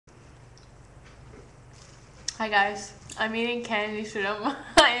Hi guys, I'm eating candy, so don't mind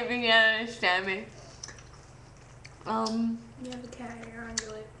if you can't understand me. You have a cat hair on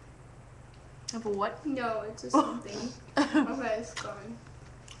your lip. Have a what? No, it's just something. Okay, it's gone.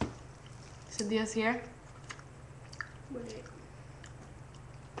 Cynthia's here. What is it?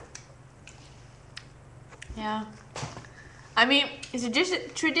 Yeah. I mean, it's a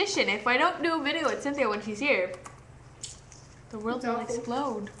tradition. If I don't do a video with Cynthia when she's here, the world will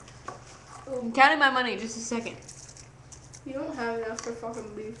explode. Oh. I'm counting my money, just a second. You don't have enough for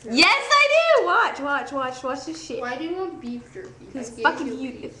fucking beef jerky. Yes, I do! Watch this shit. Why do you want beef jerky? It's fucking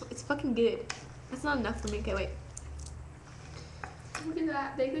huge. It's fucking good. That's not enough for me. Okay, wait. Look at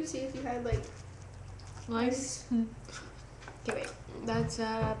that. They could see if you had like... Nice. Okay, wait. That's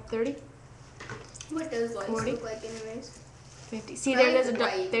 30? What does lice 40? look like anyways? 50. See, Right, there's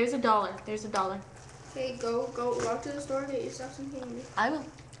right. there's a dollar. There's a dollar. Hey, go walk to the store, get yourself some candy. I will.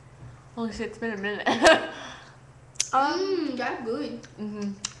 Holy shit, it's been a minute. That's good.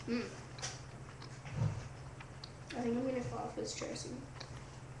 Mm-hmm. I think I'm gonna fall off this chair soon.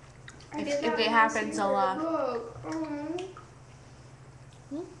 If it happens, I'll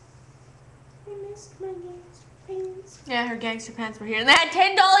Look. I missed my gangster pants. Yeah, her gangster pants were here, and they had $10 in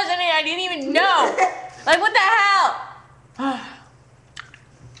it. I didn't even know. Like, what the hell?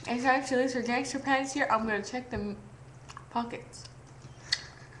 Anytime she leaves her gangster pants here, I'm gonna check them pockets.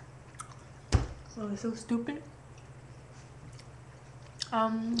 Oh, it's so stupid.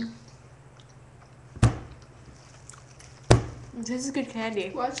 This is good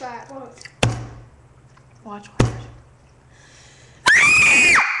candy. Watch that. Watch.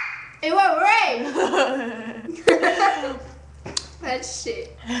 It went right. That's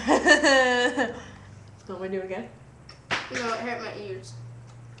shit. Want me to do it again? No, it hurt my ears.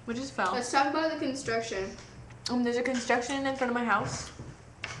 We just fell. Let's talk about the construction. There's a construction in front of my house,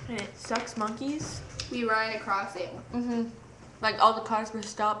 and it sucks monkeys. We ran across it. Like, all the cars were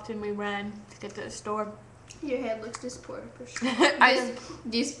stopped, and we ran to get to the store. Your head looks disproportionate.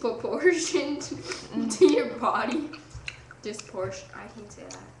 Disproportioned to your body. Disproportionate. I can't say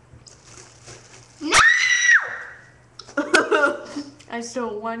that. No! I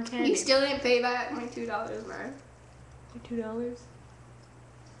stole one candy. You still didn't pay back my $2, man. $2?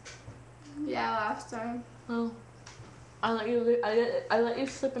 Yeah, last time. Oh, I let you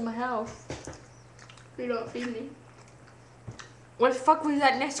slip in my house. You don't feed me. What the fuck was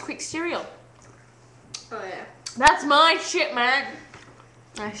that Nesquik cereal? Oh yeah. That's my shit, man.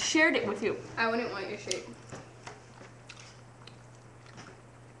 I shared it with you. I wouldn't want your shit.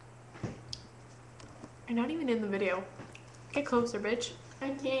 You're not even in the video. Get closer, bitch. I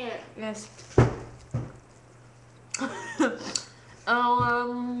can't. Yes.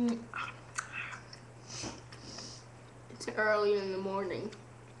 It's early in the morning.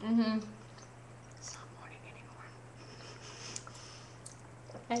 It's not morning anymore.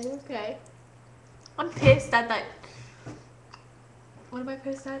 Okay. I'm pissed at that. What am I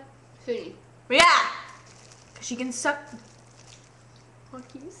pissed at? Foodie. Yeah! Cause she can suck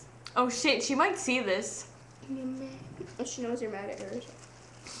monkeys. Oh shit, she might see this. She knows you're mad at her.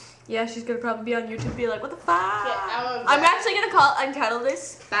 Yeah, she's gonna probably be on YouTube and be like, what the fuck? Yeah, I'm actually gonna untitle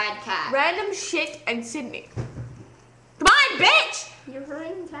this Bad Cat. Random Shit and Sydney. Come on, bitch! You're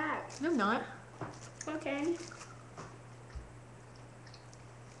hurting cat. No, I'm not. Okay.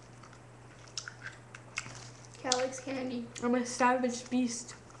 Cat likes candy. I'm a savage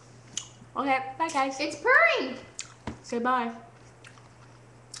beast. Okay, bye guys. It's purring! Say bye.